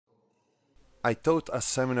I taught a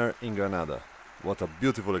seminar in Granada. What a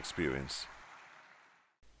beautiful experience.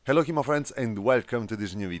 Hello HEMA friends and welcome to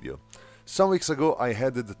this new video. Some weeks ago I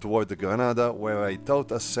headed toward Granada where I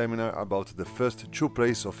taught a seminar about the first two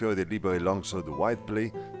plays of Fiore longsword wide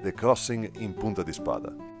play, the crossing in Punta di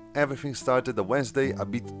Spada. Everything started a Wednesday a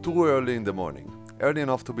bit too early in the morning, early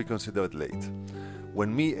enough to be considered late,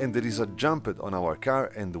 when me and Elisa jumped on our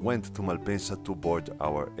car and went to Malpensa to board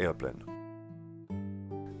our airplane.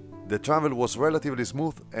 The travel was relatively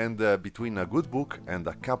smooth and between a good book and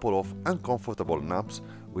a couple of uncomfortable naps,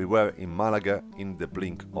 we were in Malaga in the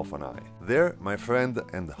blink of an eye. There, my friend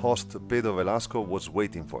and host Pedro Velasco was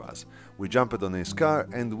waiting for us. We jumped on his car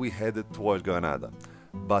and we headed toward Granada.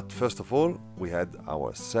 But first of all, we had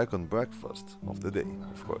our second breakfast of the day,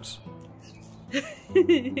 of course.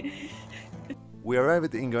 We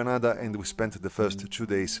arrived in Granada and we spent the first 2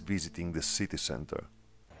 days visiting the city center.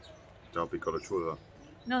 Ciao piccolo churro.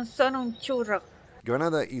 Non sono un churro.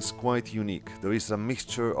 Granada is quite unique. There is a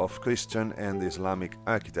mixture of Christian and Islamic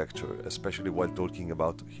architecture, especially while talking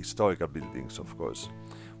about historical buildings, of course.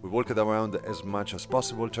 We walked around as much as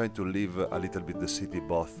possible, trying to live a little bit the city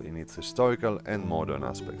both in its historical and modern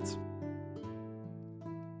aspects.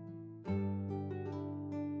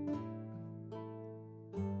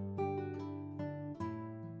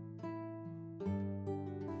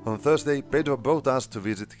 On Thursday, Pedro brought us to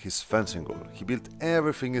visit his fencing hall. He built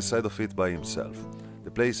everything inside of it by himself. The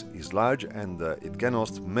place is large and it can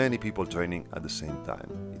host many people training at the same time.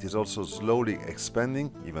 It is also slowly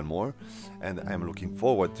expanding even more and I am looking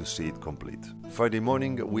forward to see it complete. Friday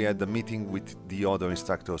morning we had a meeting with the other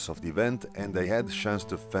instructors of the event and I had a chance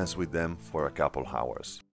to fence with them for a couple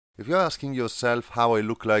hours. If you're asking yourself how I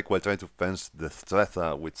look like while trying to fence the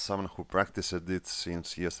stretta with someone who practiced it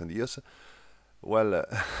since years and years, well,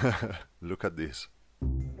 look at this.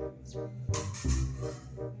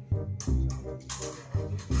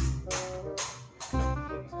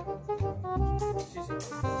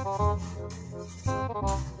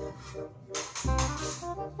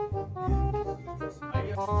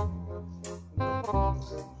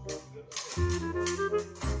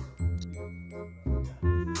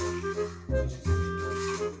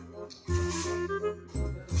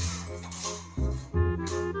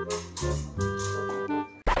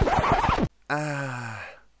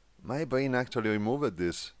 My brain actually removed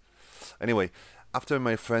this. Anyway, after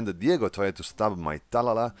my friend Diego tried to stab my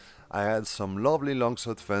talala, I had some lovely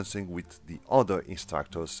longsword fencing with the other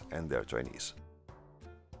instructors and their trainees.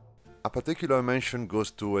 A particular mention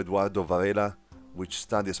goes to Eduardo Varela, which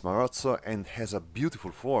studies Marozzo and has a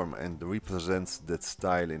beautiful form and represents that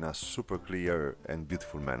style in a super clear and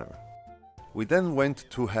beautiful manner. We then went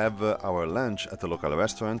to have our lunch at a local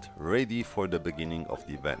restaurant, ready for the beginning of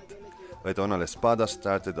the event. Retorno alla Spada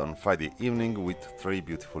started on Friday evening with 3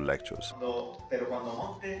 beautiful lectures.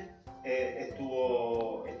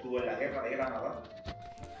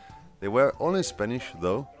 They were all in Spanish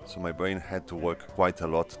though, so my brain had to work quite a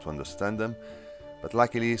lot to understand them, but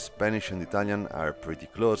luckily Spanish and Italian are pretty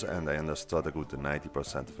close and I understood a good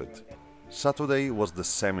 90% of it. Saturday was the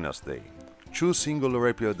seminars day. 2 single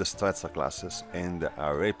rapier destrezza classes and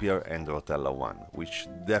a rapier and rotella one, which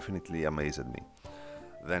definitely amazed me.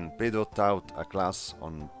 Then Pedro taught a class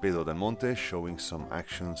on Pedro del Monte, showing some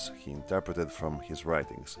actions he interpreted from his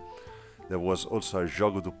writings. There was also a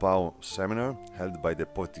Jogo do Pau seminar held by the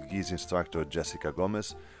Portuguese instructor Jessica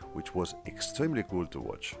Gomez, which was extremely cool to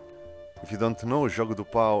watch. If you don't know, Jogo do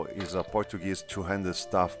Pau is a Portuguese two-handed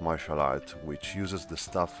staff martial art, which uses the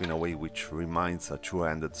staff in a way which reminds a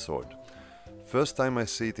two-handed sword. First time I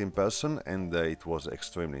see it in person and it was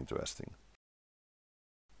extremely interesting.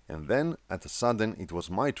 And then, at a sudden, it was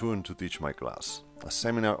my turn to teach my class. A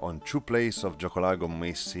seminar on 2 plays of Gioco Largo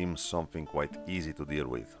may seem something quite easy to deal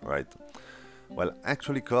with, right? Well,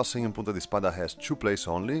 actually crossing in Punta di Spada has 2 plays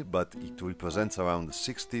only, but it represents around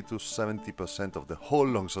 60 to 70% of the whole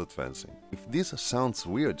longsword fencing. If this sounds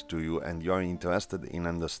weird to you and you are interested in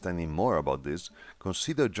understanding more about this,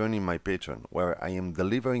 consider joining my Patreon, where I am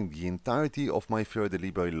delivering the entirety of my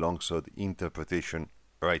Fiore longsword interpretation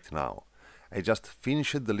right now. I just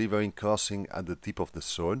finished delivering crossing at the tip of the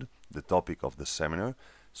sword, the topic of the seminar,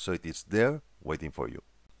 so it is there waiting for you.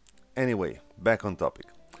 Anyway, back on topic.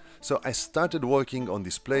 So I started working on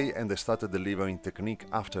this play and I started delivering technique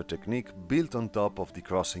after technique built on top of the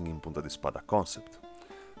crossing in Punta di Spada concept.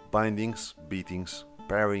 Bindings, beatings,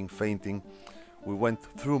 parrying, feinting. We went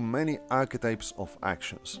through many archetypes of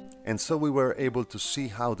actions, and so we were able to see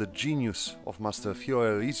how the genius of Master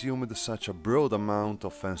Fiore resumed such a broad amount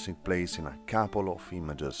of fencing plays in a couple of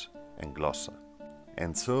images and glossa.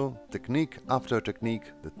 And so, technique after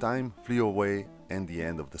technique, the time flew away and the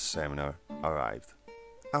end of the seminar arrived.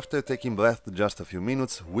 After taking breath just a few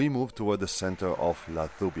minutes, we moved toward the center of La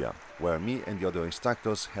Zubia, where me and the other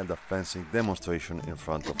instructors held a fencing demonstration in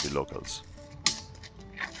front of the locals.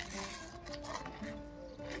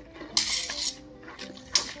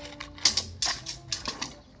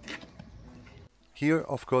 Here,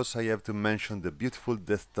 of course, I have to mention the beautiful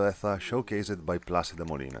destreza showcased by Plácida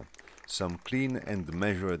Molina, some clean and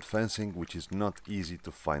measured fencing which is not easy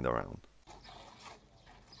to find around.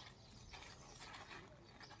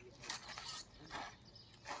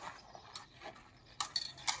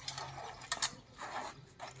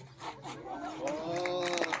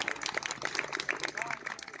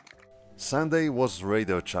 Sunday was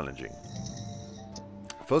rather challenging.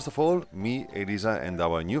 First of all, me, Elisa and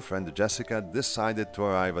our new friend Jessica decided to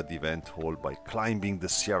arrive at the event hall by climbing the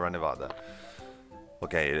Sierra Nevada.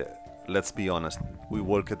 Okay, let's be honest, we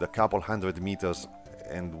walked a couple hundred meters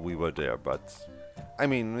and we were there, but I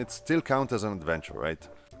mean, it still counts as an adventure, right?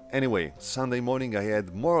 Anyway, Sunday morning I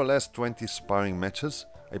had more or less 20 sparring matches.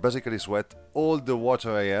 I basically sweat all the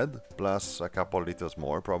water I had, plus a couple liters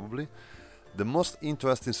more probably. The most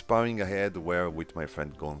interesting sparring I had were with my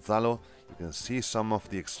friend Gonzalo. You can see some of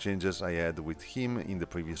the exchanges I had with him in the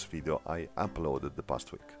previous video I uploaded the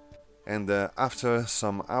past week. And after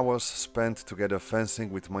some hours spent together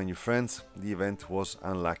fencing with my new friends, the event was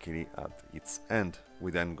unluckily at its end.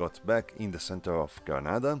 We then got back in the center of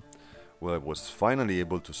Granada, where I was finally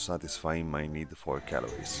able to satisfy my need for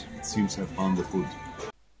calories. It seems I found the food.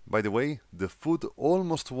 By the way, the food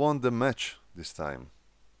almost won the match this time.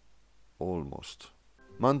 Almost.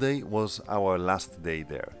 Monday was our last day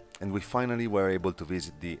there, and we finally were able to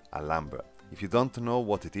visit the Alhambra. If you don't know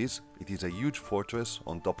what it is a huge fortress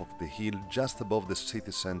on top of the hill just above the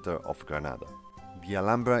city center of Granada. The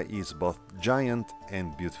Alhambra is both giant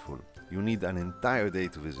and beautiful. You need an entire day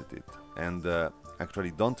to visit it, and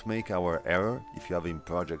actually don't make our error if you have in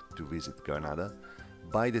project to visit Granada.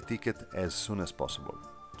 Buy the ticket as soon as possible,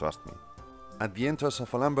 trust me. At the entrance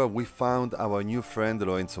of Alhambra, we found our new friend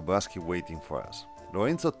Lorenzo Braschi waiting for us.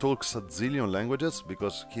 Lorenzo talks a zillion languages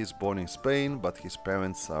because he's born in Spain, but his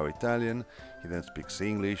parents are Italian. He then speaks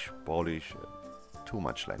English, Polish, too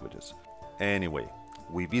much languages. Anyway,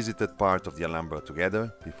 we visited part of the Alhambra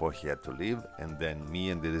together before he had to leave, and then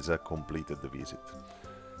me and Elisa completed the visit.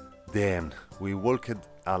 Damn, we walked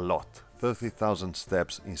a lot, 30,000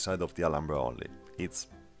 steps inside of the Alhambra only. It's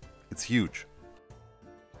huge.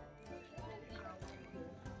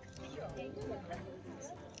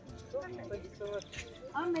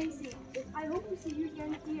 Amazing. I hope to see you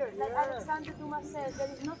again here. Like Alexander Dumas said, there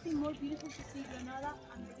is nothing more beautiful to see Granada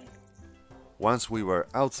and the beach. Once we were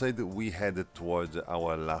outside, we headed towards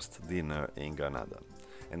our last dinner in Granada.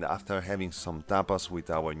 And after having some tapas with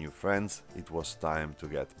our new friends, it was time to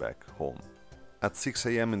get back home. At 6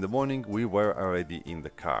 AM in the morning, we were already in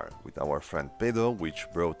the car with our friend Pedro, which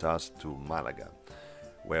brought us to Malaga,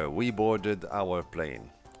 where we boarded our plane,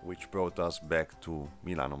 which brought us back to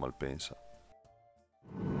Milano Malpensa.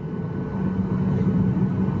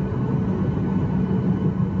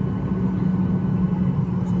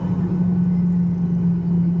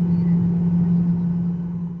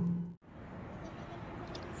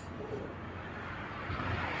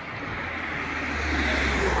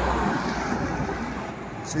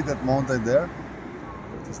 See that mountain there?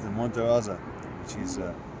 It is the Monte Rosa, which is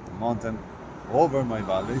a mountain over my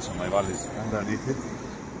valley, so my valley is underneath it.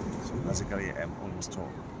 So basically I'm almost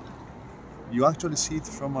home. You actually see it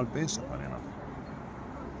from Malpensa, funny enough.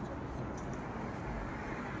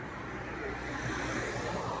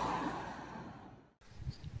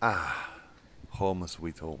 Ah, home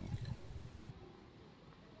sweet home.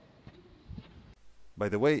 By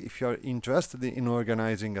the way, if you are interested in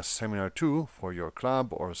organizing a seminar too for your club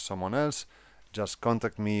or someone else, just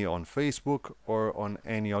contact me on Facebook or on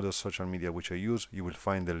any other social media which I use. You will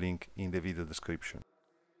find the link in the video description.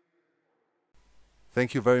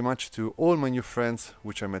 Thank you very much to all my new friends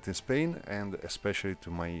which I met in Spain, and especially to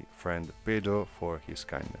my friend Pedro for his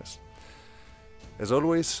kindness. As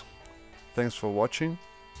always, thanks for watching,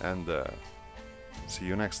 and see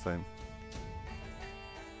you next time.